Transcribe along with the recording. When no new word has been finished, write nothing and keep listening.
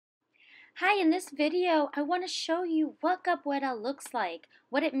Hi, in this video, I want to show you what capoeira looks like,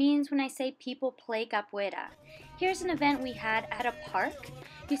 what it means when I say people play capoeira. Here's an event we had at a park.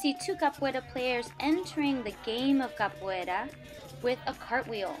 You see two capoeira players entering the game of capoeira with a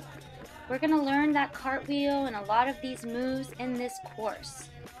cartwheel. We're going to learn that cartwheel and a lot of these moves in this course.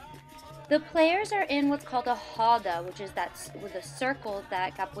 The players are in what's called a roda, which is with a circle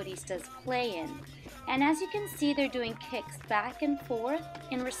that capoeiristas play in. And as you can see, they're doing kicks back and forth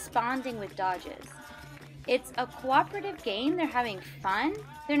and responding with dodges. It's a cooperative game. They're having fun.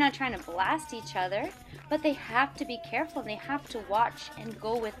 They're not trying to blast each other, but they have to be careful. They have to watch and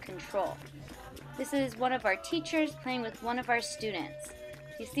go with control. This is one of our teachers playing with one of our students.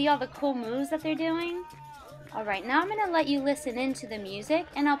 You see all the cool moves that they're doing? Alright, now I'm going to let you listen into the music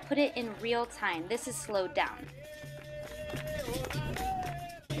and I'll put it in real time. This is slowed down.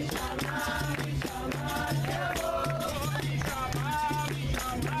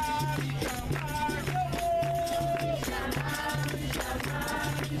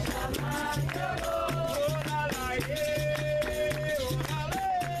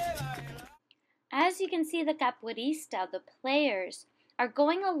 As you can see, the capoeirista, the players, are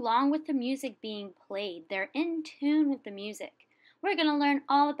going along with the music being played. They're in tune with the music. We're going to learn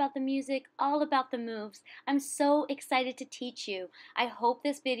all about the music, all about the moves. I'm so excited to teach you. I hope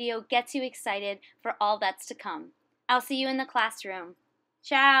this video gets you excited for all that's to come. I'll see you in the classroom.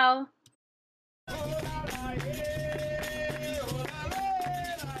 Ciao!